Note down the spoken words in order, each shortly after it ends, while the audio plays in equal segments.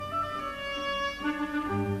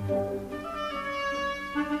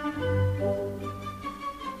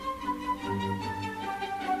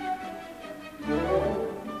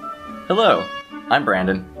Hello, I'm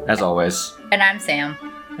Brandon, as always. And I'm Sam.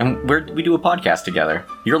 And we do a podcast together.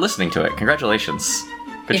 You're listening to it. Congratulations.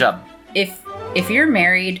 Good job. If you're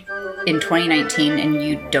married in 2019 and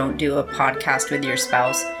you don't do a podcast with your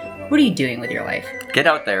spouse, what are you doing with your life? Get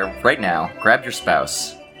out there right now, grab your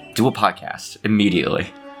spouse, do a podcast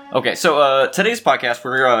immediately. Okay, so today's podcast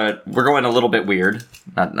we're going a little bit weird.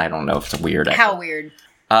 I don't know if it's weird. How weird?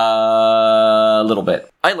 A little bit.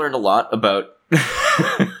 I learned a lot about.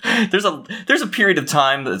 There's a period of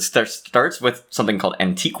time that starts with something called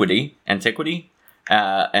antiquity, and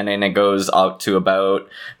then it goes out to about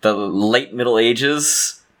the late Middle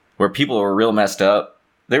Ages, where people were real messed up.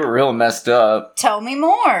 They were real messed up. Tell me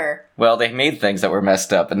more. Well, they made things that were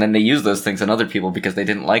messed up, and then they used those things on other people because they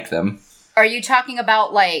didn't like them. Are you talking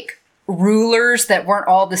about, like, rulers that weren't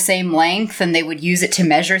all the same length, and they would use it to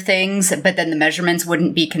measure things, but then the measurements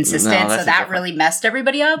wouldn't be consistent, so that really messed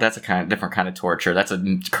everybody up? That's a different kind of torture. That's a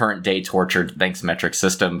current-day torture thanks metric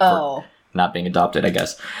system for not being adopted, I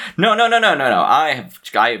guess. No. I have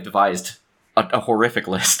devised a horrific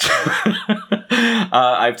list.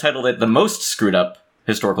 I've titled it The Most Screwed Up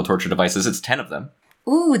Historical Torture Devices. It's 10 of them.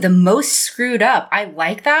 Ooh, the most screwed up. I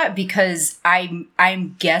like that because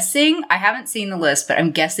I'm guessing, I haven't seen the list, but I'm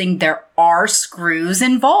guessing there are screws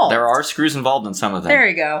involved. There are screws involved in some of them. There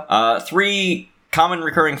you go. 3 common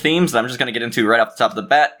recurring themes that I'm just going to get into right off the top of the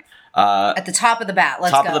bat. At the top of the bat,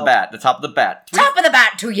 let's go. The top of the bat. Top of the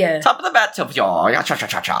bat to you. Top of the bat to you.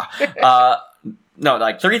 Cha-cha-cha-cha. No,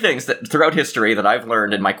 like 3 things that throughout history that I've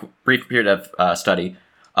learned in my brief period of study.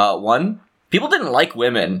 1, people didn't like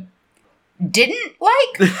women. Didn't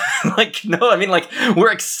like?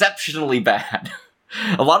 We're exceptionally bad.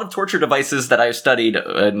 A lot of torture devices that I've studied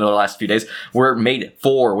in the last few days were made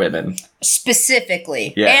for women.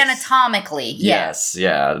 Specifically. Yes. Anatomically. Yes.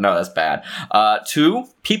 Yeah. No, that's bad. 2,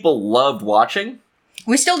 people loved watching.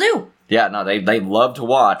 We still do. Yeah, no, they love to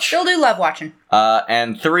watch. Still do love watching.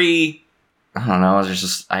 And 3, I don't know, there's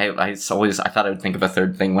just, I thought I would think of a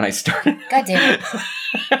third thing when I started. God damn it.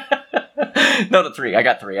 No, the 3. I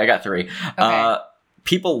got 3. Okay.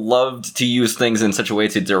 People loved to use things in such a way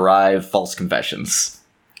to derive false confessions.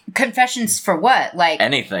 Confessions for what? Like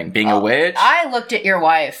anything. Being a witch. I looked at your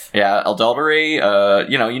wife. Yeah, adultery,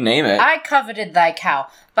 you name it. I coveted thy cow.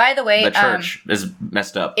 By the way, the church is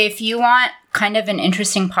messed up. If you want kind of an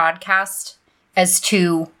interesting podcast as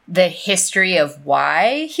to the history of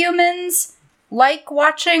why humans like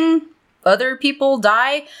watching other people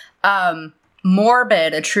die,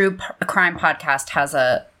 Morbid, a true crime podcast, has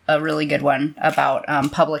a really good one about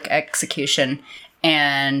public execution,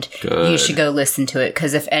 and you should go listen to it,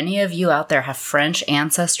 because if any of you out there have French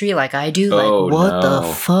ancestry like I do, what the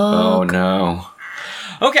fuck? Oh, no.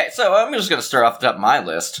 Okay, so I'm just going to start off the top of my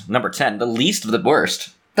list. Number 10, the least of the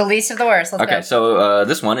worst. The least of the worst. Let's go. Okay, so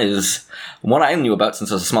this one is one I knew about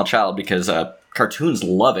since I was a small child, because cartoons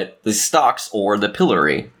love it. The stocks, or the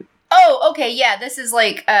pillory. Oh, okay, yeah, this is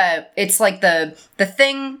like, it's like the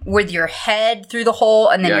thing with your head through the hole,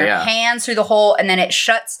 and then hands through the hole, and then it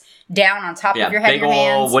shuts down on top of your head and your hands.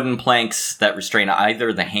 Big old wooden planks that restrain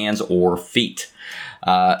either the hands or feet.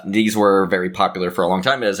 These were very popular for a long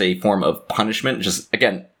time as a form of punishment. Just,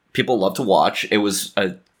 again, people love to watch. It was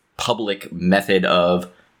a public method of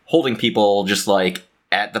holding people just, like,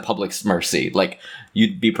 at the public's mercy. Like,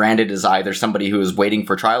 you'd be branded as either somebody who is waiting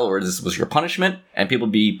for trial, or this was your punishment, and people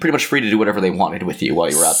would be pretty much free to do whatever they wanted with you while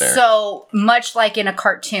you were out there. So, much like in a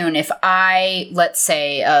cartoon, if I, let's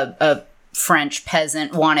say, a French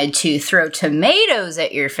peasant wanted to throw tomatoes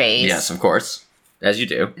at your face... Yes, of course. As you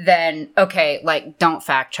do. Then, okay, like, don't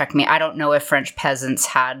fact check me. I don't know if French peasants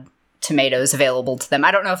had tomatoes available to them.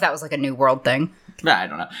 I don't know if that was like a New World thing. I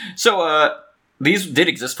don't know. So, these did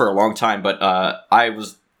exist for a long time, but I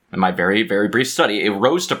was, in my very, very brief study, it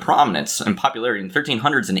rose to prominence and popularity in the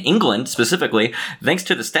 1300s in England, specifically, thanks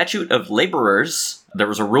to the Statute of Labourers. There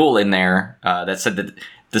was a rule in there that said that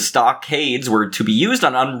the stockades were to be used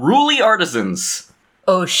on unruly artisans.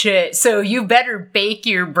 Oh shit, so you better bake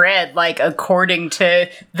your bread, like, according to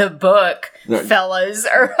the book, fellas,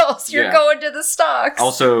 or else you're going to the stocks.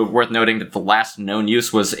 Also, worth noting that the last known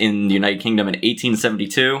use was in the United Kingdom in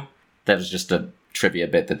 1872. That was just a trivia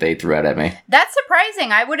bit that they threw out at me. That's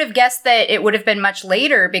surprising. I would have guessed that it would have been much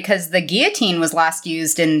later because the guillotine was last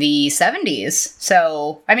used in the 70s.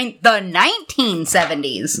 So, I mean, the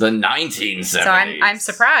 1970s. The 1970s. So I'm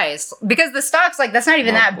surprised. Because the stock's, like, that's not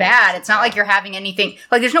even that bad. It's not like you're having anything...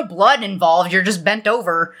 Like, there's no blood involved. You're just bent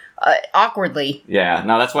over awkwardly. Yeah,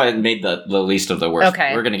 no, that's why it made the least of the worst.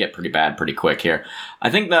 Okay. We're going to get pretty bad pretty quick here. I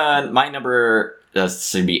think my number,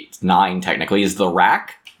 should be 9 technically, is the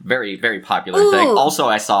rack. Very, very popular thing. Also,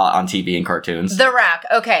 I saw on TV and cartoons. The rack.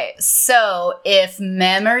 Okay, so if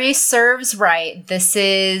memory serves right, this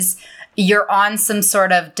is you're on some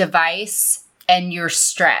sort of device and you're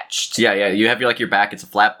stretched. Yeah. You have your back. It's a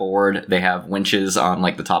flat board. They have winches on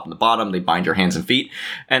like the top and the bottom. They bind your hands and feet,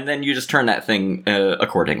 and then you just turn that thing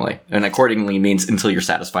accordingly. And accordingly means until you're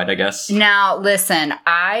satisfied, I guess. Now, listen,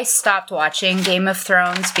 I stopped watching Game of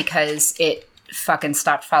Thrones because it fucking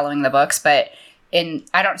stopped following the books, but.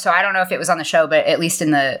 I don't know if it was on the show, but at least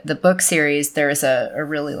in the book series, there's a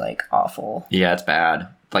really like awful. Yeah, it's bad.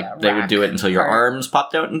 Like they would do it until your arms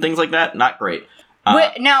popped out and things like that. Not great.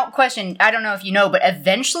 Now, question. I don't know if you know, but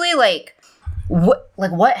eventually,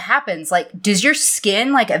 what happens? Like, does your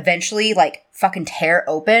skin like eventually like fucking tear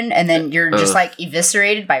open and then you're just like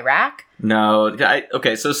eviscerated by rack? No.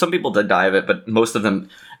 Okay, so some people did die of it, but most of them.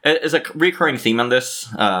 As a recurring theme on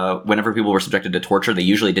this, whenever people were subjected to torture, they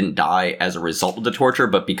usually didn't die as a result of the torture,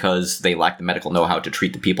 but because they lacked the medical know-how to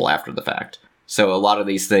treat the people after the fact. So a lot of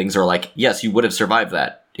these things are like, yes, you would have survived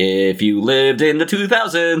that if you lived in the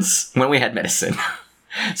 2000s when we had medicine.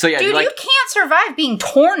 So yeah, dude, you can't survive being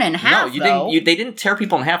torn in half. No, they didn't tear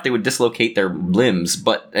people in half. They would dislocate their limbs,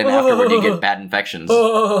 and afterward you get bad infections.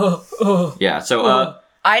 Yeah, so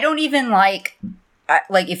I don't even like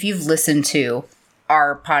if you've listened to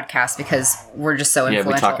our podcast because we're just so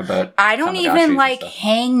influential. Yeah, we talk about I don't even like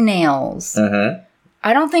hangnails. Mm-hmm.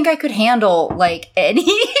 I don't think I could handle like any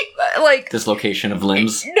like dislocation of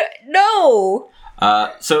limbs. No.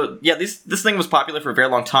 So yeah, this thing was popular for a very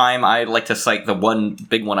long time. I like to cite the one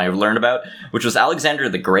big one I learned about, which was Alexander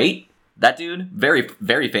the Great. That dude, very,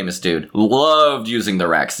 very famous dude, loved using the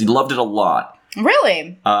racks. He loved it a lot.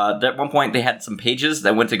 Really? At one point, they had some pages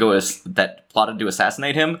that went to that plotted to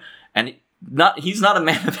assassinate him, and he's not a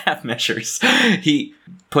man of half measures. He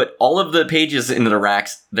put all of the pages into the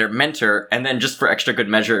racks, their mentor, and then just for extra good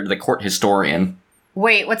measure, the court historian.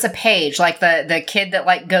 Wait, what's a page? Like the kid that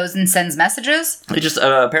like goes and sends messages? It just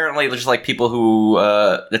apparently just like people who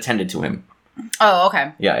attended to him. Oh,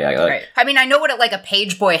 okay. Yeah. Right. I mean, I know what a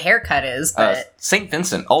page boy haircut is, but Saint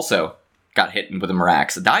Vincent also got hit with them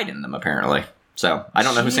racks, died in them apparently. So I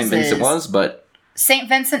don't know who Saint Vincent was, but. St.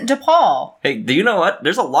 Vincent de Paul. Hey, do you know what?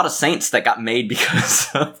 There's a lot of saints that got made because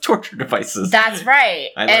of torture devices. That's right.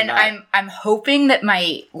 And that. I'm hoping that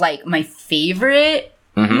my favorite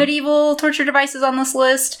medieval torture device is on this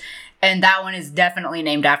list, and that one is definitely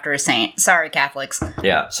named after a saint. Sorry, Catholics.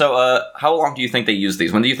 Yeah. So, how long do you think they used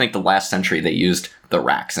these? When do you think the last century they used the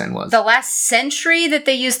racks in was? The last century that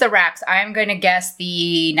they used the racks, I'm going to guess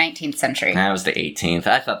the 19th century. That was the 18th.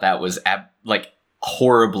 I thought that was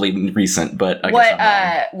horribly recent, but I guess I'm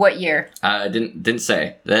wrong. What year? Didn't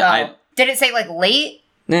say. Did it say late?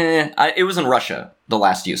 It was in Russia, the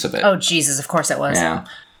last use of it. Oh Jesus, of course it was. Yeah.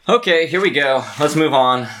 Okay, here we go. Let's move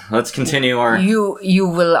on. Let's continue our... You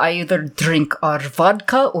will either drink our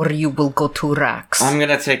vodka or you will go to racks. I'm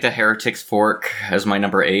gonna take the Heretic's Fork as my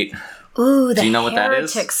number 8. Ooh, Do you know what that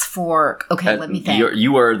is? Heretic's Fork. Okay, let me think.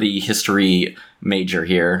 You are the history major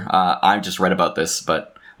here. I've just read about this,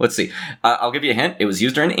 but... Let's see. I'll give you a hint. It was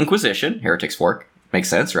used during the Inquisition. Heretic's Fork. Makes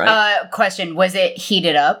sense, right? Question. Was it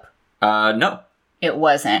heated up? No. It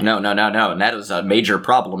wasn't. No. And that is a major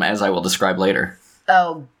problem, as I will describe later.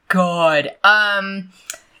 Oh, God.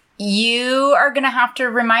 You are going to have to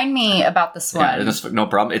remind me about this one. Yeah, no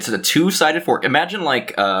problem. It's a 2-sided fork. Imagine,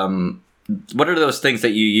 what are those things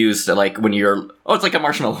that you use to, when you're... Oh, it's like a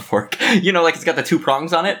marshmallow fork. It's got the 2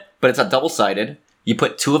 prongs on it, but it's a double-sided. You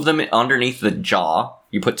put 2 of them underneath the jaw.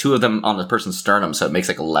 You put 2 of them on the person's sternum, so it makes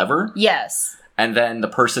like a lever. Yes. And then the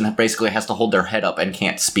person basically has to hold their head up and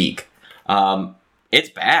can't speak. It's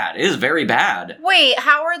bad. It is very bad. Wait,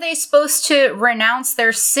 how are they supposed to renounce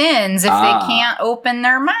their sins if they can't open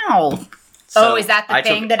their mouth? So is that the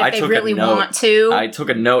thing that if they really want to? I took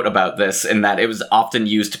a note about this in that it was often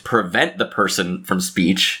used to prevent the person from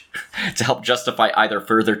speech to help justify either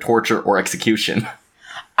further torture or execution.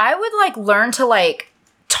 I would learn to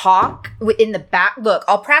talk in the back. Look,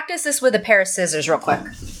 I'll practice this with a pair of scissors real quick.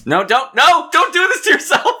 No, don't do this to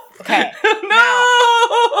yourself. Okay. No.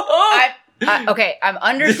 Okay, I'm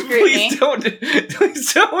under scrutiny.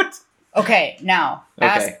 Please don't. Okay, now.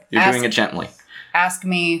 Okay, you're doing it gently. Ask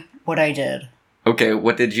me what I did. Okay,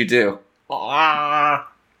 what did you do?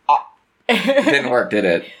 It didn't work, did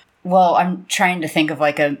it? Well, I'm trying to think of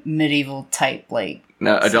like a medieval type, like...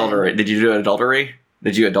 No, adultery. Did you do adultery?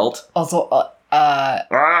 Did you adult? Also, I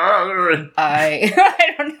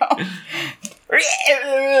don't know.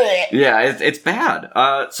 Yeah, it's bad.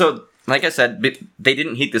 So, like I said, they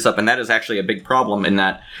didn't heat this up, and that is actually a big problem in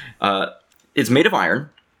that it's made of iron.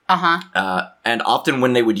 And often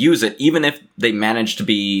when they would use it, even if they managed to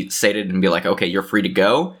be sated and be like, okay, you're free to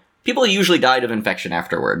go, people usually died of infection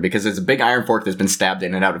afterward because it's a big iron fork that's been stabbed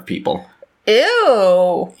in and out of people.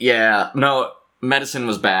 Ew. Yeah, no, medicine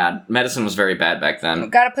was bad. Medicine was very bad back then.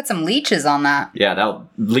 Gotta put some leeches on that. Yeah,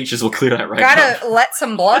 leeches will clear that right Gotta let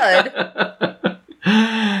some blood.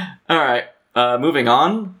 Alright, moving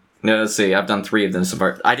on. No, let's see, I've done 3 of them so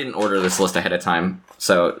far. I didn't order this list ahead of time,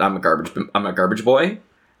 so I'm a garbage boy.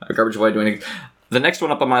 A garbage boy doing it. The next one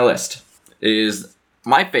up on my list is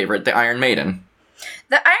my favorite, the Iron Maiden.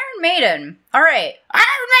 The Iron Maiden. All right. Iron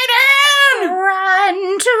Maiden!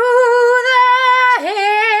 Run to the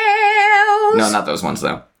hills. No, not those ones,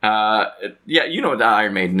 though. Yeah, you know what the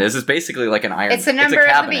Iron Maiden is. It's basically like an iron... It's a number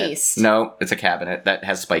of the beast. No, it's a cabinet that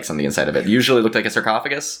has spikes on the inside of it. Usually looked like a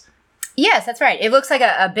sarcophagus. Yes, that's right. It looks like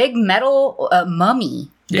a big metal mummy.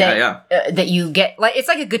 That you get, like, it's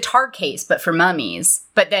like a guitar case, but for mummies.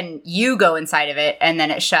 But then you go inside of it, and then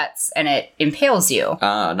it shuts, and it impales you.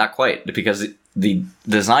 Not quite, because the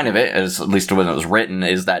design of it, at least when it was written,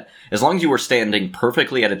 is that as long as you were standing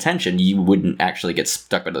perfectly at attention, you wouldn't actually get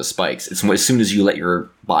stuck by those spikes. It's as soon as you let your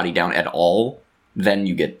body down at all, then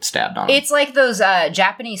you get stabbed on. It's like those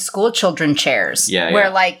Japanese school children chairs. Where,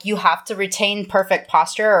 like, you have to retain perfect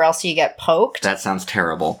posture, or else you get poked. That sounds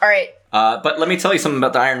terrible. All right. But let me tell you something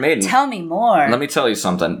about the Iron Maiden. Tell me more. Let me tell you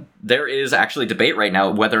something. There is actually debate right now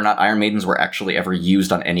whether or not Iron Maidens were actually ever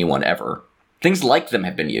used on anyone ever. Things like them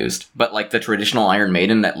have been used, but like the traditional Iron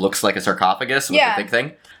Maiden that looks like a sarcophagus with the big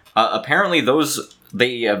thing, apparently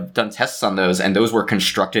they have done tests on those, and those were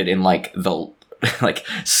constructed in like the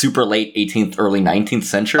super late 18th, early 19th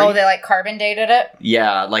century. Oh, they like carbon dated it?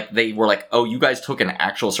 Yeah, like they were like, oh, you guys took an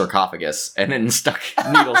actual sarcophagus and then stuck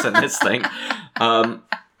needles in this thing.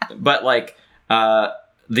 But like I'm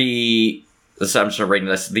just reading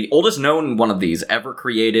this. The oldest known one of these ever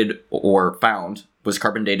created or found was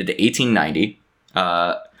carbon dated to 1890.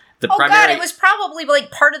 It was probably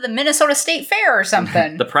like part of the Minnesota State Fair or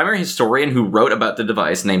something. The primary historian who wrote about the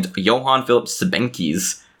device, named Johann Philipp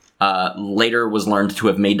Siebenkees, later was learned to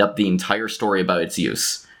have made up the entire story about its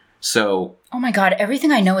use. So, oh my god,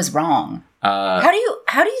 everything I know is wrong. How do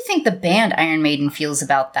you think the band Iron Maiden feels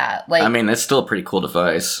about that? Like, I mean, it's still a pretty cool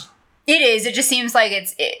device. It is. It just seems like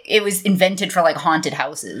it was invented for like haunted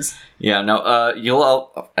houses. Yeah.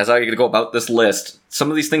 No. As I go about this list, some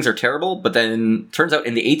of these things are terrible, but then turns out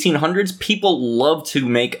in the 1800s, people love to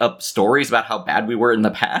make up stories about how bad we were in the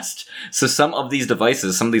past. So some of these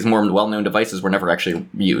devices, some of these more well-known devices, were never actually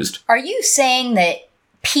used. Are you saying that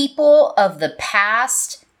people of the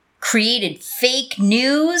past created fake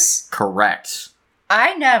news? Correct.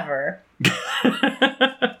 I never.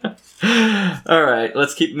 All right,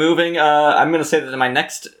 let's keep moving. I'm going to say that my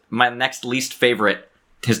next least favorite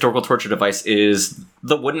historical torture device is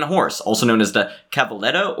the wooden horse, also known as the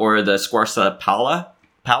cavalletta or the squarsa pale.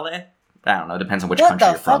 I don't know, depends on which country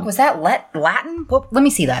you're from. What the fuck? Was that Latin? Well, let me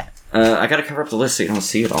see that. I got to cover up the list so you don't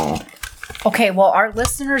see it all. Okay, well, our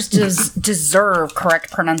listeners deserve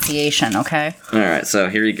correct pronunciation, okay? All right, so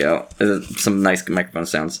here you go. Some nice microphone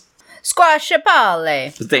sounds.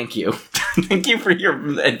 Squashapale. Thank you. Thank you for your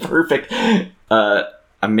perfect,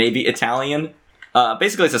 maybe Italian.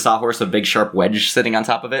 Basically, it's a sawhorse with a big sharp wedge sitting on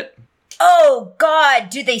top of it. Oh, God.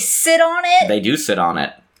 Do they sit on it? They do sit on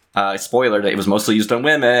it. Spoiler, it was mostly used on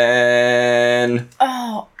women.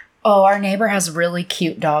 Oh, our neighbor has really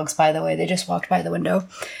cute dogs, by the way. They just walked by the window.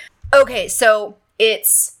 Okay, so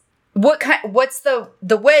it's... What's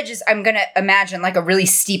the wedge is, I'm gonna imagine, like a really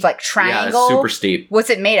steep, like, triangle. Yeah, it's super steep. What's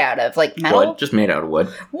it made out of? Like metal? Wood, just made out of wood.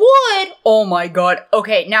 Wood? Oh my god.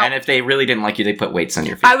 Okay, now... And if they really didn't like you, they put weights on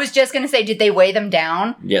your feet. I was just gonna say, did they weigh them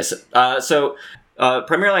down? Yes.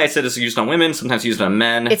 Primarily I said it's used on women, sometimes used on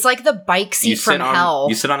men. It's like the bike seat from hell.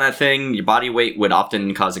 You sit on that thing, your body weight would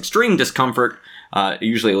often cause extreme discomfort,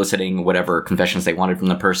 usually eliciting whatever confessions they wanted from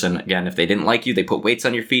the person. Again, if they didn't like you, they put weights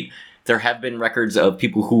on your feet. There have been records of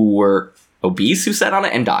people who were obese who sat on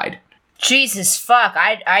it and died. Jesus fuck,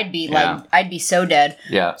 I'd be so dead.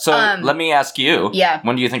 Yeah. So let me ask you. Yeah.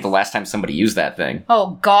 When do you think the last time somebody used that thing?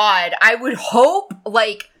 Oh god, I would hope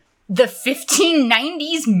like the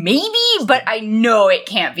 1590s maybe, but I know it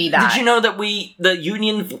can't be that. Did you know that the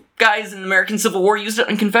Union guys in the American Civil War used it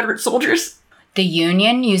on Confederate soldiers? The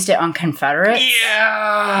Union used it on Confederates?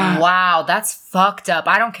 Yeah! Wow, that's fucked up.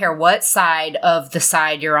 I don't care what side of the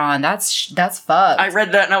side you're on. That's fucked. I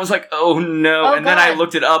read that and I was like, oh no. Oh, and then I God.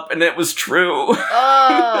 looked it up and it was true.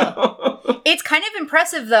 It's kind of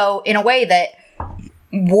impressive, though, in a way that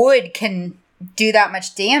wood can do that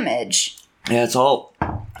much damage. Yeah, it's all...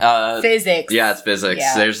 Physics. Yeah, it's physics.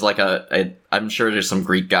 Yeah. There's like I'm sure there's some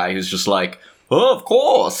Greek guy who's just like, oh, of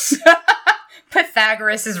course.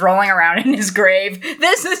 Pythagoras is rolling around in his grave.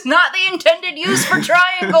 This is not the intended use for I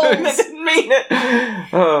triangles. didn't mean it.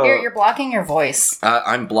 Oh. You're blocking your voice.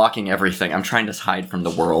 I'm blocking everything. I'm trying to hide from the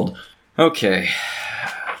world. Okay.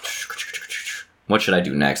 What should I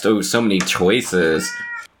do next? Oh, so many choices.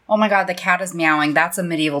 Oh my god, the cat is meowing. That's a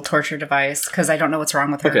medieval torture device, because I don't know what's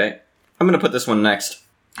wrong with her. Okay. I'm going to put this one next.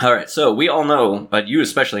 Alright, so we all know, but you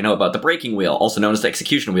especially know about the breaking wheel, also known as the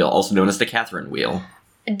execution wheel, also known as the Catherine wheel.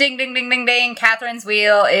 Ding, ding, ding, ding, ding. Catherine's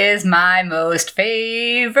wheel is my most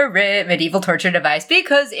favorite medieval torture device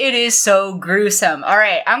because it is so gruesome. All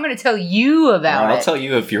right, I'm going to tell you about it. I'll tell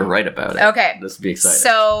you if you're right about it. Okay. This will be exciting.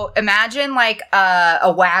 So imagine like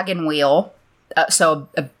a wagon wheel.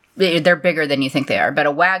 They're bigger than you think they are, but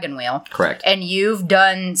a wagon wheel. Correct. And you've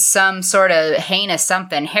done some sort of heinous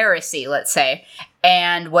something, heresy, let's say.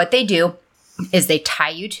 And what they do is they tie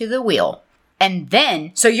you to the wheel. And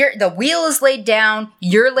then, so the wheel is laid down,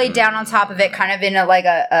 you're laid down on top of it, kind of in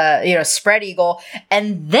a spread eagle.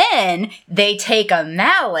 And then they take a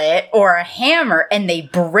mallet or a hammer and they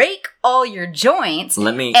break all your joints.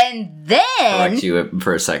 Let me and then correct you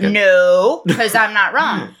for a second. No, because I'm not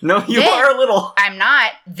wrong. No, you Then- are a little. I'm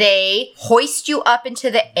not. They hoist you up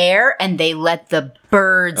into the air and they let the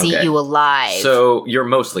birds eat Okay. you alive. So you're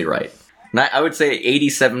mostly right. I would say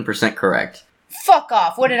 87% correct. Fuck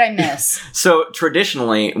off. What did I miss? So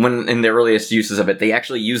traditionally, when in the earliest uses of it, they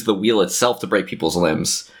actually used the wheel itself to break people's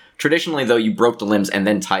limbs. Traditionally, though, you broke the limbs and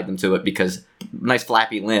then tied them to it because nice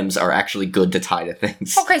flappy limbs are actually good to tie to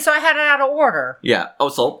things. Okay, so I had it out of order. Yeah.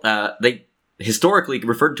 Also, they historically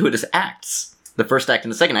referred to it as acts. The first act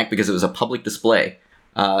and the second act because it was a public display.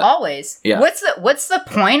 Always. yeah. What's the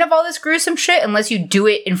point of all this gruesome shit unless you do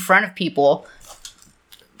it in front of people?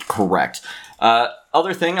 Correct.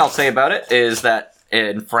 Other thing I'll say about it is that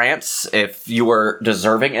in France, if you were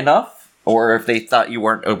deserving enough, or if they thought you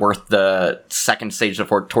weren't worth the second stage of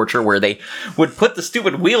torture where they would put the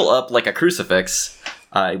stupid wheel up like a crucifix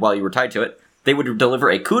while you were tied to it, they would deliver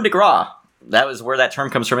a coup de grace. That was where that term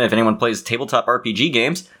comes from. If anyone plays tabletop RPG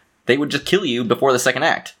games, they would just kill you before the second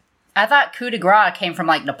act. I thought coup de grace came from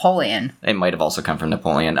like Napoleon. It might have also come from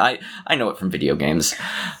Napoleon. I know it from video games.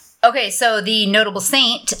 Okay, so the notable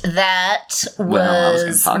saint that was Well, I was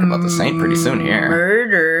going to talk about the saint pretty soon here.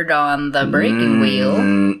 murdered on the breaking wheel.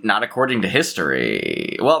 Not according to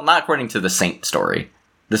history. Well, not according to the saint story.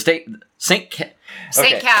 The Saint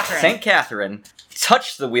Catherine. Saint Catherine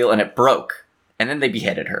touched the wheel and it broke, and then they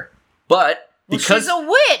beheaded her. But because She's a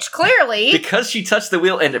witch, clearly. because she touched the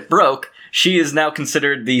wheel and it broke, she is now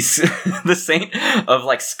considered the the saint of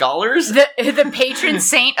like scholars the patron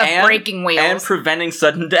saint of breaking wheels. and preventing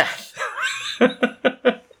sudden death.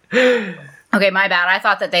 Okay, my bad. I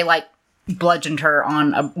thought that they like bludgeoned her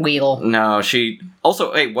on a wheel. No, she...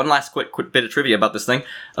 Also, hey, one last quick bit of trivia about this thing.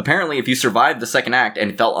 Apparently, if you survived the second act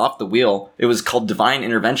and fell off the wheel, it was called divine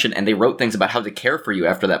intervention, and they wrote things about how to care for you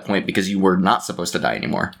after that point because you were not supposed to die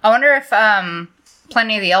anymore. I wonder if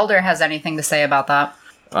Pliny the Elder has anything to say about that.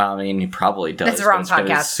 I mean, he probably does. It's the wrong but it's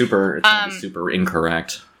podcast. gonna be super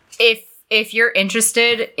incorrect. If you're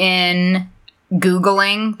interested in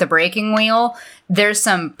Googling the breaking wheel, there's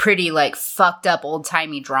some pretty like fucked up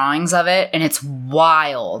old-timey drawings of it, and it's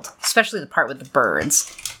wild, especially the part with the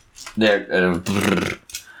birds.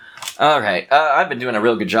 Alright, I've been doing a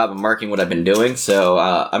real good job of marking what I've been doing, so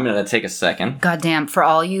I'm gonna take a second. Goddamn, for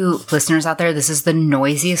all you listeners out there, this is the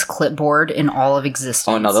noisiest clipboard in all of existence.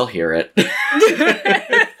 Oh no, they'll hear it.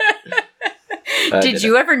 Did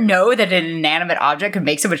you ever know that an inanimate object could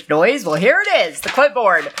make so much noise? Well, here it is, the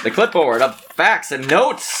clipboard. The clipboard of facts and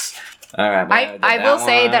notes! Alright, I will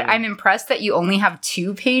say that I'm impressed that you only have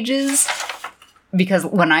 2 pages, because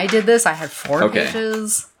when I did this, I had 4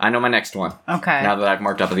 pages. I know my next one. Okay. Now that I've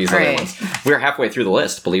marked up these Great. other ones. We're halfway through the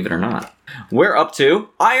list, believe it or not. We're up to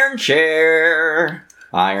Iron Chair.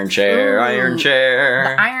 Iron Chair, Ooh, Iron Chair.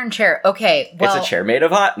 The iron chair. Okay, well... It's a chair made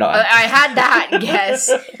of hot... No, I had that,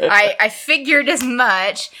 yes. I figured as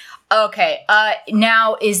much. Okay,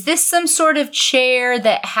 now, is this some sort of chair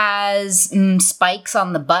that has spikes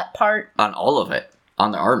on the butt part? on all of it.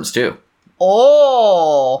 On the arms, too.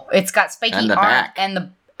 Oh, it's got spiky And the arm back. and the...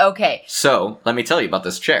 Okay, So, let me tell you about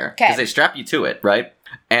this chair. 'Kay. Because they strap you to it, right?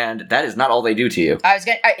 And that is not all they do to you.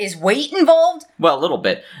 Is weight involved? Well, a little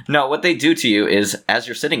bit. No, what they do to you is, as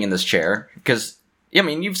you're sitting in this chair, because, I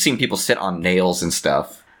mean, you've seen people sit on nails and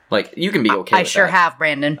stuff. Like, you can be okay with I sure that. have,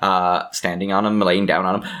 Brandon. Standing on them, laying down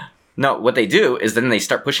on them. No, what they do is then they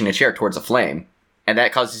start pushing the chair towards a flame. And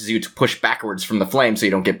that causes you to push backwards from the flame so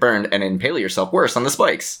you don't get burned and impale yourself worse on the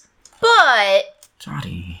spikes. But...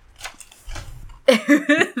 Dottie.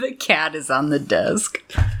 The cat is on the desk.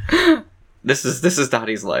 This is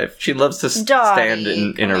Dottie's life. She loves to Dottie, stand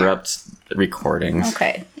and interrupt recordings.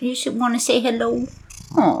 Okay. You should want to say hello.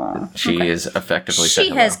 Aww. She is effectively said She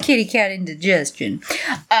hello. has kitty cat indigestion.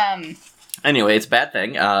 Anyway, it's a bad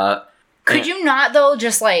thing. Could you not, though,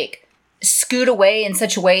 just, like, scoot away in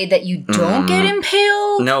such a way that you don't get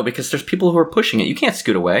impaled? No, because there's people who are pushing it. You can't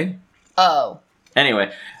scoot away. Oh.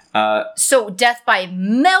 Anyway, So death by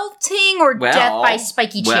melting or death by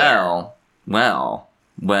spiky chair? Well.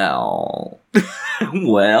 No,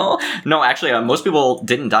 actually, most people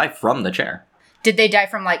didn't die from the chair. Did they die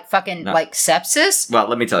from, like, fucking, like, sepsis? Well,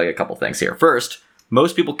 let me tell you a couple things here. First,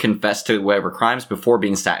 most people confess to whatever crimes before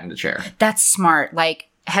being sat in the chair. That's smart. Like,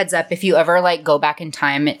 heads up, if you ever, like, go back in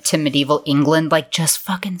time to medieval England, like, just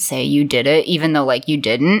fucking say you did it, even though, like, you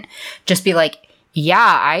didn't. Just be like, yeah,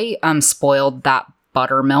 I, spoiled that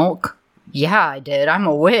buttermilk. Yeah, I did. I'm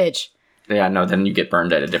a witch. Yeah, no, then you get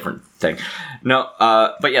burned at a different thing. No,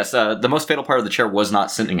 but yes, the most fatal part of the chair was not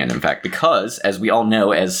sitting in fact, because, as we all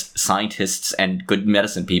know, as scientists and good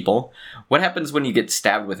medicine people, what happens when you get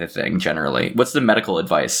stabbed with a thing, generally? What's the medical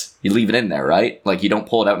advice? You leave it in there, right? Like, you don't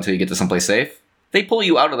pull it out until you get to someplace safe? They pull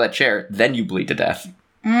you out of that chair, then you bleed to death.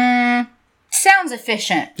 Sounds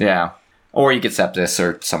efficient. Yeah. Or you get sepsis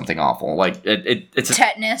or something awful. Like, it's a...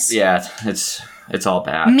 Tetanus. Yeah, it's all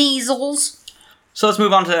bad. Measles. So let's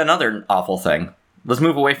move on to another awful thing. Let's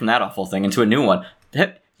move away from that awful thing into a new one.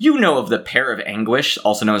 You know of the pear of anguish,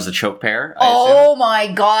 also known as the choke pear, I Oh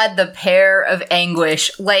my god, the pear of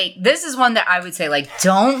anguish. Like, this is one that I would say, like,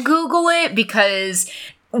 don't Google it, because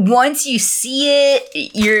once you see it,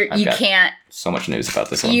 you can't... So much news about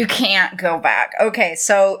this one. You can't go back. Okay,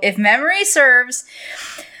 so if memory serves,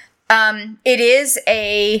 it is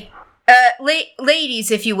a...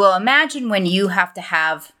 ladies, if you will, imagine when you have to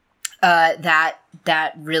have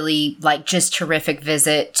that really, like, just terrific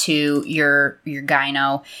visit to your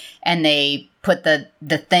gyno, and they put the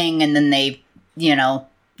thing, and then they,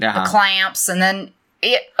 the clamps, and then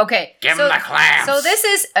okay. Give them the clamps. So this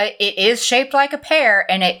is it is shaped like a pear,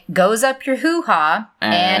 and it goes up your hoo-ha,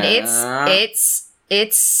 and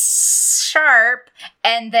it's sharp,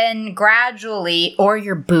 and then gradually, or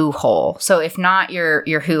your boo hole. So if not your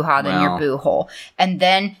hoo-ha, then your boo hole, and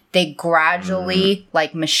then they gradually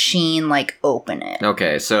like machine like open it.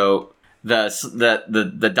 Okay, so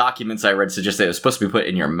the documents I read suggest that it was supposed to be put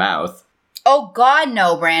in your mouth. Oh God,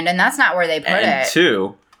 no, Brandon, that's not where they put it. And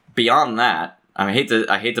two, beyond that, I hate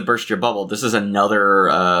to burst your bubble. This is another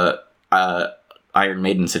Iron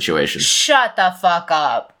Maiden situation. Shut the fuck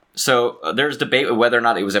up. So there's debate with whether or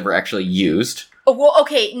not it was ever actually used. Oh, well,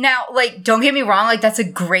 okay, now, like, don't get me wrong, like, that's a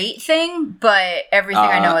great thing, but everything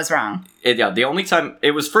I know is wrong. The only time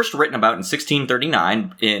it was first written about in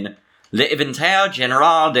 1639 in L'Inventaire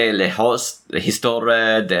Général de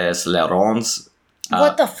l'Histoire des Lerons.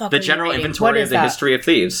 What the fuck? The General Inventory of the History of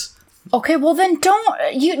Thieves. Okay, well then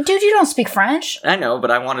you don't speak French. I know, but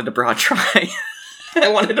I wanted a broad try. I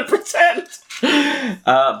wanted to pretend.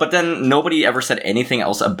 But then nobody ever said anything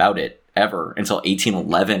else about it, ever, until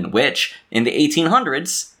 1811, which, in the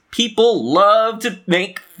 1800s, people love to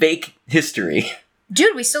make fake history.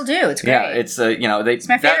 Dude, we still do. It's great. Yeah, it's, it's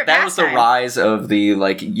my favorite that was the rise of the,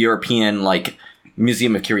 like, European, like,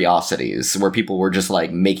 Museum of Curiosities, where people were just,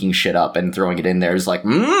 like, making shit up and throwing it in there. It's like,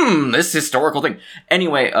 this historical thing.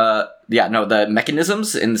 Anyway, the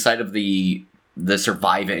mechanisms inside of the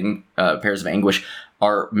surviving pairs of anguish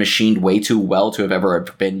are machined way too well to have ever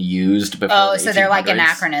been used before. Oh, so they're like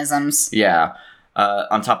anachronisms. Yeah.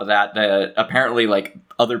 On top of that, apparently, like,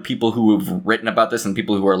 other people who have written about this and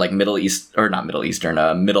people who are, like, Middle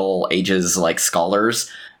Ages, like, scholars,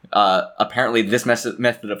 apparently this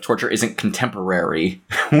method of torture isn't contemporary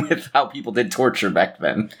with how people did torture back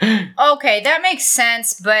then. Okay, that makes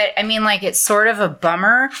sense, but, I mean, like, it's sort of a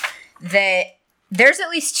bummer that there's at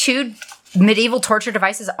least 2 medieval torture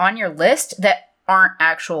devices on your list that aren't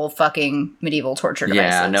actual fucking medieval torture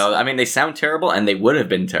devices. Yeah, no, I mean, they sound terrible, and they would have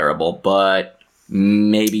been terrible, but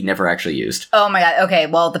maybe never actually used. Oh my god, okay,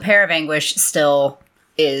 well, the Pear of Anguish still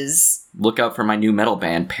is... Look out for my new metal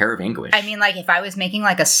band, Pear of Anguish. I mean, like, if I was making,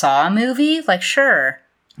 like, a Saw movie, like, sure.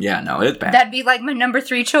 Yeah, no, it's bad. That'd be, like, my number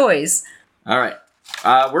 3 choice. Alright.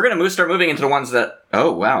 We're gonna start moving into the ones that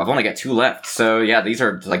Oh, wow. I've only got 2 left. So, yeah, these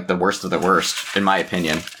are, like, the worst of the worst, in my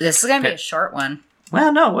opinion. This is going to be a short one.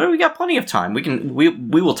 Well, no, we got plenty of time. We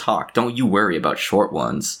will talk. Don't you worry about short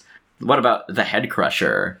ones. What about the Head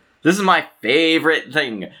Crusher? This is my favorite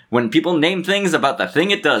thing. When people name things about the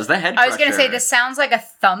thing it does, the Head Crusher. I was going to say, this sounds like a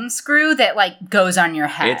thumb screw that, like, goes on your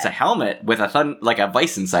head. It's a helmet with like a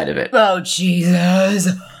vice inside of it. Oh,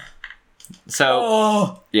 Jesus.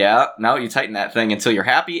 So, yeah, now you tighten that thing until you're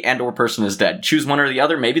happy and or person is dead. Choose one or the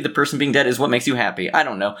other. Maybe the person being dead is what makes you happy. I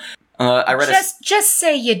don't know. I read Just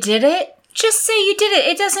say you did it. Just say you did it.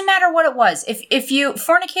 It doesn't matter what it was. If you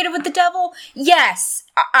fornicated with the devil, yes,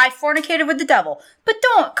 I fornicated with the devil. But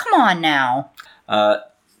don't, come on now.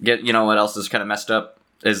 You know what else is kind of messed up?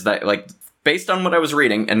 Is that, like, based on what I was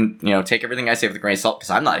reading, and, you know, take everything I say with a grain of salt, because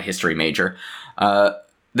I'm not a history major,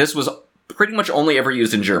 this was pretty much only ever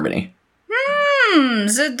used in Germany.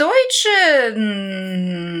 The Deutsche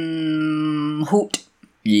Hut.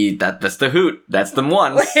 Yeah, that's the Hoot. That's the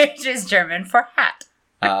one. Which is German for hat.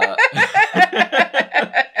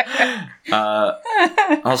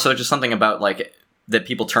 Also, just something about, like, the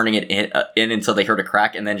people turning it in until they heard a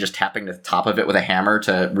crack and then just tapping the top of it with a hammer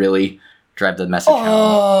to really drive the message home.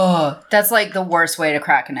 Oh, that's like the worst way to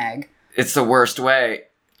crack an egg. It's the worst way.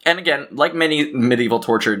 And again, like many medieval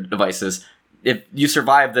torture devices, if you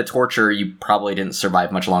survived the torture, you probably didn't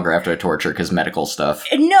survive much longer after the torture because medical stuff.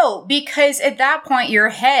 No, because at that point your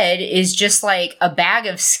head is just like a bag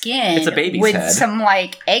of skin. It's a baby's with head. some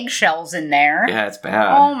like eggshells in there. Yeah, it's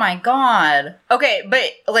bad. Oh my god. Okay,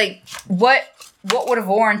 but like what would have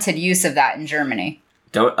warranted use of that in Germany?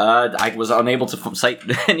 I was unable to cite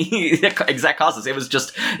any exact causes. It was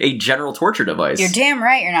just a general torture device. You're damn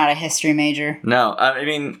right you're not a history major. No, I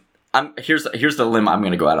mean, here's the limb I'm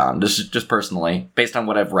going to go out on. This is just personally, based on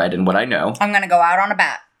what I've read and what I know. I'm going to go out on a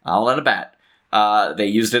bat. I'll let a bat. They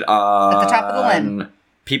used it on... At the top of the limb.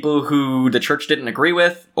 People who the church didn't agree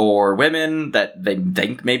with, or women that they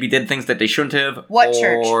think maybe did things that they shouldn't have. What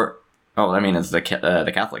church? Oh, I mean, it's the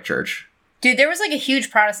Catholic Church. Dude, there was like a huge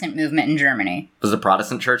Protestant movement in Germany. Was the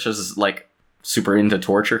Protestant church just like super into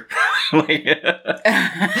torture? Like,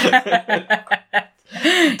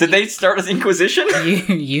 did they start with Inquisition?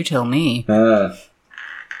 You tell me. Well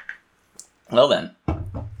then,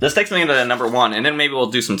 this takes me into number 1, and then maybe we'll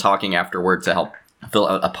do some talking afterward to help fill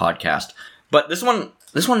out a podcast. But this one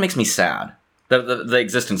makes me sad. The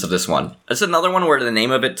existence of this one. It's another one where the name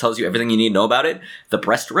of it tells you everything you need to know about it. The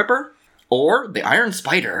Breast Ripper or the Iron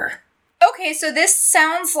Spider. Okay, so this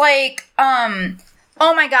sounds like, oh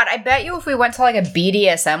my god, I bet you if we went to like a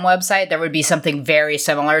BDSM website, there would be something very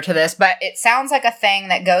similar to this, but it sounds like a thing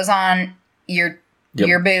that goes on your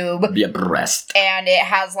boob. Your breast. And it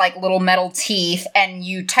has like little metal teeth, and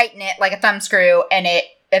you tighten it like a thumb screw, and it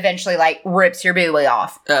eventually like rips your boobie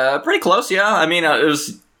off. Pretty close, yeah. I mean, it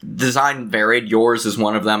was design varied. Yours is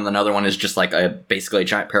one of them. Another one is just like basically a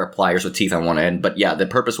giant pair of pliers with teeth on one end. But yeah, the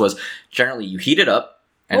purpose was generally you heat it up,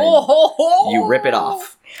 and then you rip it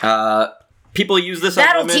off. People use this on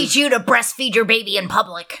women. That'll teach you to breastfeed your baby in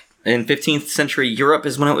public. In 15th century Europe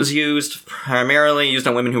is when it was used, primarily used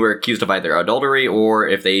on women who were accused of either adultery or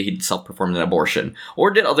if they had self-performed an abortion,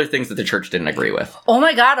 or did other things that the church didn't agree with. Oh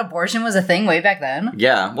my god, abortion was a thing way back then?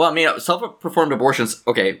 Yeah, well, I mean, self-performed abortions,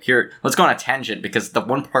 okay, here, let's go on a tangent, because the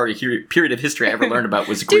one period of history I ever learned about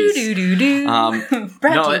was Greece. Brought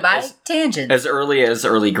to you by Tangents. As early as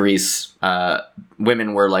early Greece,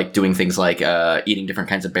 women were, like, doing things like eating different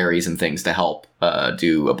kinds of berries and things to help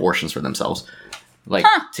do abortions for themselves. Like,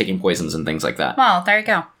 taking poisons and things like that. Well, there you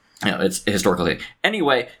go. You know, it's a historical thing.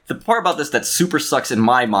 Anyway, the part about this that super sucks in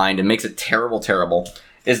my mind and makes it terrible,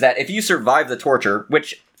 is that if you survive the torture,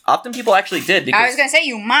 which often people actually did, because I was gonna say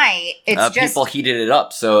you might. It's just people heated it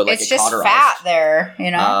up, so like it's it just cauterized. fat there,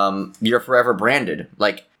 you know. You're forever branded.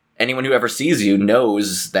 Like anyone who ever sees you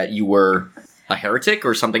knows that you were a heretic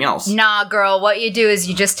or something else. Nah, girl, what you do is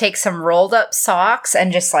you just take some rolled up socks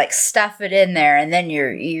and just like stuff it in there, and then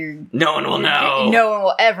you're no one will know. No one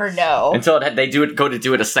will ever know until they go to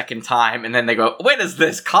do it a second time, and then they go, "Wait, is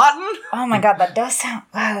this cotton?" Oh my god, that does sound.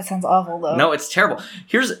 Wow, that sounds awful though. No, it's terrible.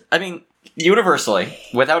 Universally,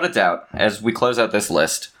 without a doubt, as we close out this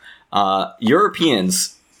list,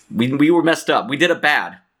 Europeans, we were messed up. We did it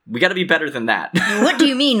bad. We got to be better than that. What do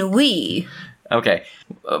you mean, we? Okay,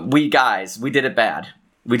 we guys, we did it bad.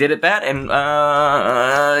 We did it bad, and,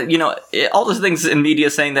 all those things in media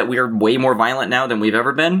saying that we are way more violent now than we've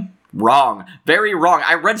ever been. Wrong. Very wrong.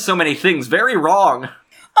 I read so many things. Very wrong.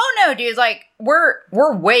 Oh, no, dude, like, we're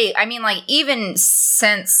way, I mean, like, even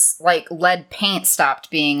since, like, lead paint stopped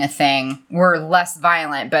being a thing, we're less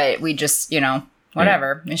violent, but we just,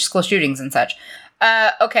 whatever. There's school shootings and such.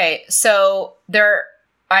 Okay, so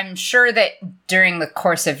I'm sure that during the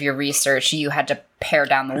course of your research, you had to pare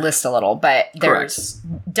down the list a little, but there's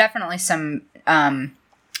definitely some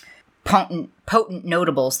potent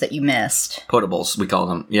notables that you missed. Potables, we call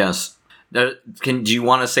them. Yes. Do you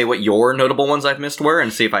want to say what your notable ones I've missed were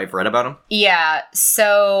and see if I've read about them? Yeah.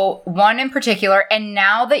 So one in particular, and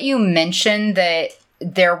now that you mentioned that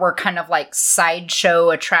there were kind of like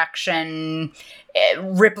sideshow attraction,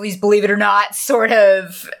 Ripley's Believe It or Not sort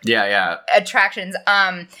of attractions.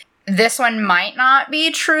 This one might not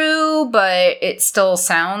be true, but it still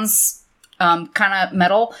sounds kind of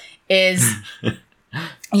metal. Is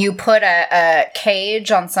you put a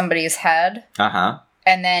cage on somebody's head. Uh-huh.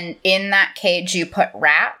 And then in that cage, you put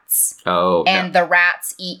rats. Oh, and the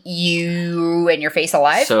rats eat you and your face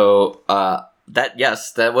alive. So,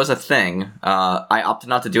 that was a thing. I opted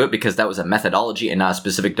not to do it because that was a methodology and not a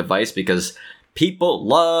specific device because people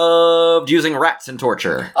loved using rats in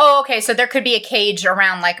torture. Oh, okay. So there could be a cage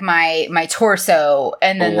around like my torso,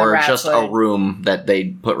 and then or the rats just a room that they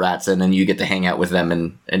put rats in, and you get to hang out with them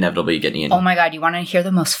and inevitably get eaten. Oh my god! You want to hear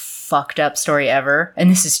the most fucked up story ever? And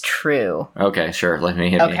this is true. Okay, sure. Let me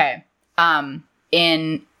hit Okay.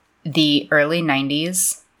 In the early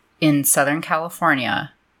 90s in Southern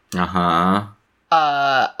California. Uh-huh.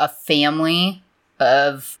 A family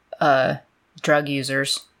of drug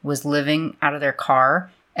users was living out of their car,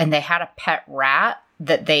 and they had a pet rat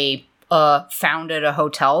that they found at a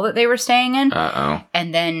hotel that they were staying in. Uh-oh.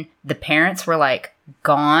 And then the parents were like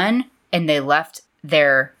gone, and they left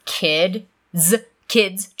their kids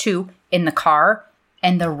too in the car,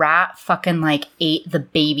 and the rat fucking like ate the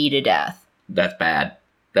baby to death. That's bad.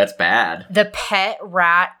 That's bad. The pet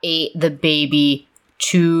rat ate the baby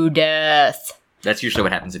to death. That's usually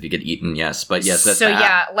what happens if you get eaten, yes. But yes, that's so bad.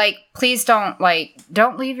 yeah, like please don't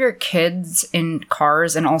leave your kids in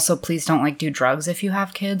cars, and also please don't do drugs if you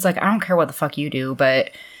have kids. Like I don't care what the fuck you do,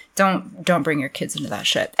 but don't bring your kids into that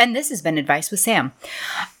shit. And this has been Advice with Sam.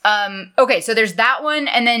 Okay, so there's that one,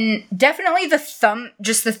 and then definitely the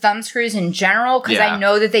thumb screws in general, because I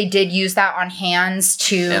know that they did use that on hands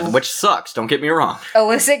to which sucks, don't get me wrong.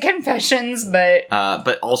 Elicit confessions, but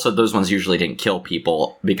also those ones usually didn't kill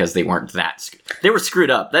people because they weren't they were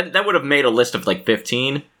screwed up. That would have made a list of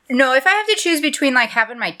 15. No, if I have to choose between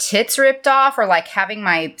having my tits ripped off or having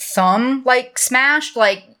my thumb smashed,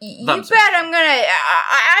 you bet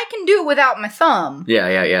I can do it without my thumb.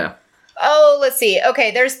 Yeah. Oh, let's see.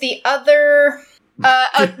 Okay, there's the other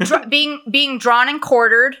being drawn and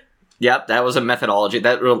quartered. Yep, that was a methodology.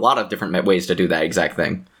 There were a lot of different ways to do that exact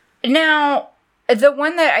thing. Now, the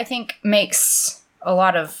one that I think makes a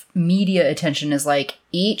lot of media attention is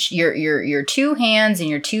each your two hands and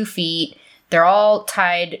your 2 feet. They're all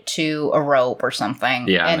tied to a rope or something.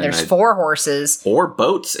 Yeah. And there's 4 horses. Or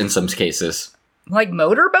boats in some cases. Like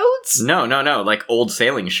motorboats? No. Like old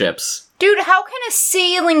sailing ships. Dude, how can a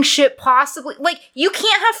sailing ship possibly... you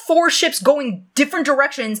can't have 4 ships going different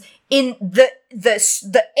directions in the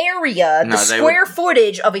area, the square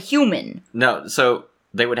footage of a human. No, so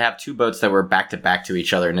they would have 2 boats that were back to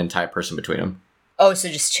each other and then tie a person between them. Oh, so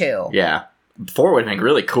just 2. Yeah. 4 would make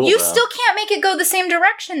really cool. You still can't make it go the same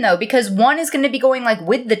direction, though, because one is going to be going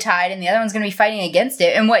with the tide and the other one's going to be fighting against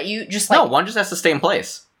it. And what, you just No, one just has to stay in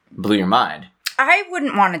place. Blew your mind. I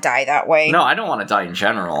wouldn't want to die that way. No, I don't want to die in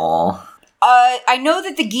general. I know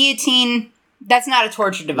that the guillotine, that's not a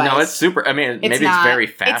torture device. No, it's super, maybe it's very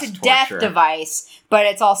fast It's a death device, but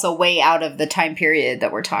it's also way out of the time period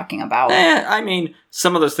that we're talking about.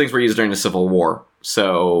 Some of those things were used during the Civil War,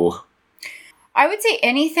 so... I would say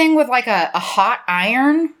anything with a hot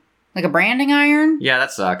iron, like a branding iron. Yeah,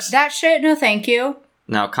 that sucks. That shit, no thank you.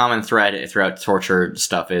 Now, common thread throughout torture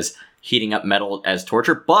stuff is heating up metal as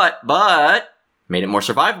torture, but made it more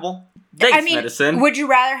survivable. Thanks, medicine. Would you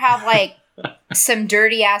rather have some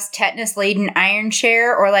dirty ass tetanus laden iron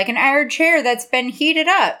chair or an iron chair that's been heated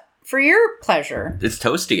up for your pleasure? It's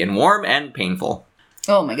toasty and warm and painful.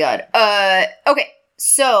 Oh my god. Okay.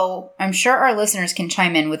 So, I'm sure our listeners can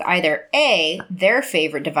chime in with either A, their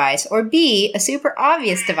favorite device, or B, a super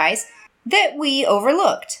obvious device that we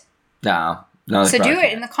overlooked. No. So do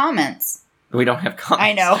it in the comments. We don't have comments.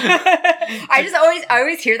 I know. I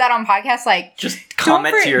always hear that on podcasts, just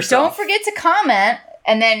comment to yourself. Don't forget to comment,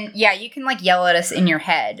 and then, you can, yell at us in your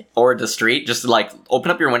head. Or the street, just, open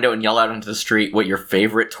up your window and yell out into the street what your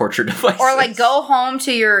favorite torture device is. Or, go home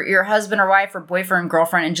to your husband or wife or boyfriend or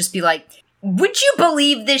girlfriend and just be like, would you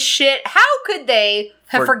believe this shit? How could they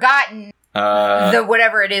have forgotten the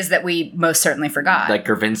whatever it is that we most certainly forgot?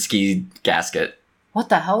 Gervinsky gasket. What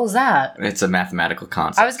the hell is that? It's a mathematical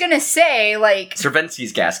concept. I was gonna say,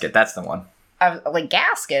 Stravinsky's gasket, that's the one.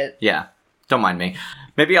 Gasket? Yeah. Don't mind me.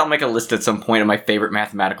 Maybe I'll make a list at some point of my favorite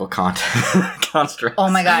mathematical constructs.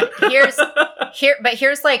 Oh my god.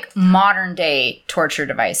 Here's like modern day torture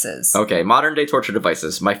devices. Okay, modern day torture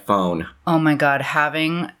devices. My phone. Oh my god,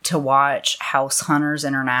 having to watch House Hunters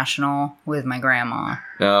International with my grandma.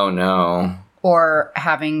 Oh no. Or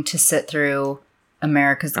having to sit through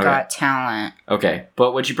America's Got Talent. Okay,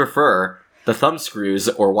 but would you prefer the thumb screws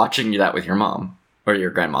or watching that with your mom? Or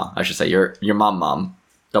your grandma, I should say. Your mom.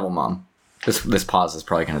 Double mom. This pause is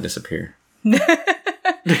probably going to disappear. Well,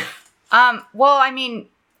 I mean,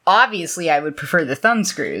 obviously I would prefer the thumb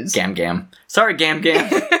screws. Gam. Sorry, Gam.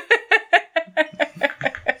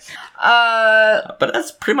 But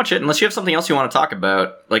that's pretty much it, unless you have something else you want to talk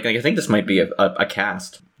about. Like I think this might be a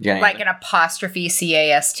cast. Yeah, like an apostrophe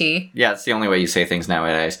CAST. Yeah, it's the only way you say things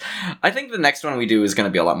nowadays. I think the next one we do is going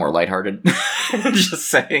to be a lot more lighthearted. Just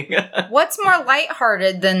saying. What's more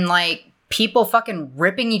lighthearted than, like, people fucking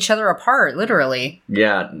ripping each other apart, literally?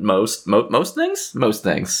 Yeah, most things? Most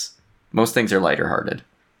things. Most things are lighter-hearted.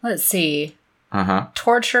 Let's see. Uh-huh.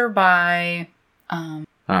 Torture by...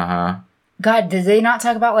 Uh-huh. God, did they not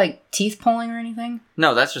talk about, like, teeth pulling or anything?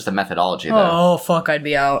 No, that's just a methodology, though. Oh, fuck, I'd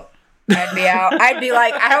be out. I'd be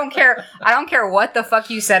like, I don't care what the fuck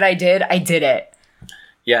you said I did it.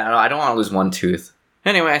 Yeah, no, I don't want to lose one tooth.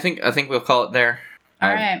 Anyway, I think we'll call it there.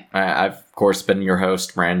 Alright. I've, of course, been your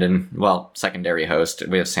host, Brandon. Well, secondary host.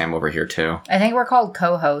 We have Sam over here, too. I think we're called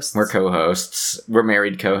co-hosts. We're co-hosts. We're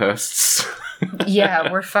married co-hosts.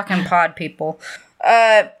 Yeah, we're fucking pod people.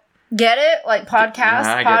 Get it? Like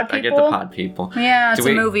podcast, pod people? I get the pod people. Yeah, it's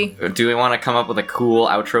a movie. Do we want to come up with a cool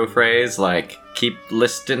outro phrase? Like, keep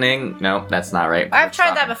listening? No, that's not right. I've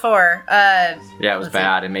tried that before. Yeah, it was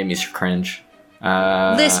bad. It made me cringe.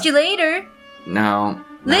 List you later. No.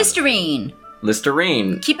 Listerine.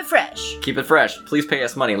 Listerine. Keep it fresh. Keep it fresh. Please pay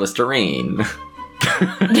us money, Listerine.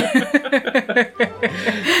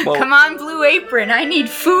 Well, come on, Blue Apron. I need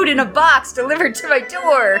food in a box delivered to my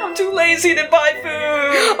door. I'm too lazy to buy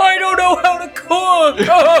food. I don't know how to cook.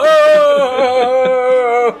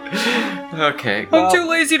 Okay. Well, I'm too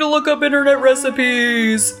lazy to look up internet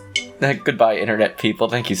recipes. Goodbye, internet people.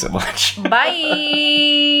 Thank you so much.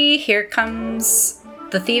 Bye. Here comes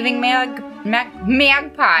the thieving magpie.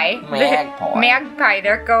 Magpie.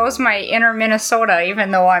 There goes my inner Minnesota,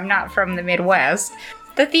 even though I'm not from the Midwest.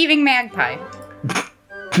 The thieving magpie.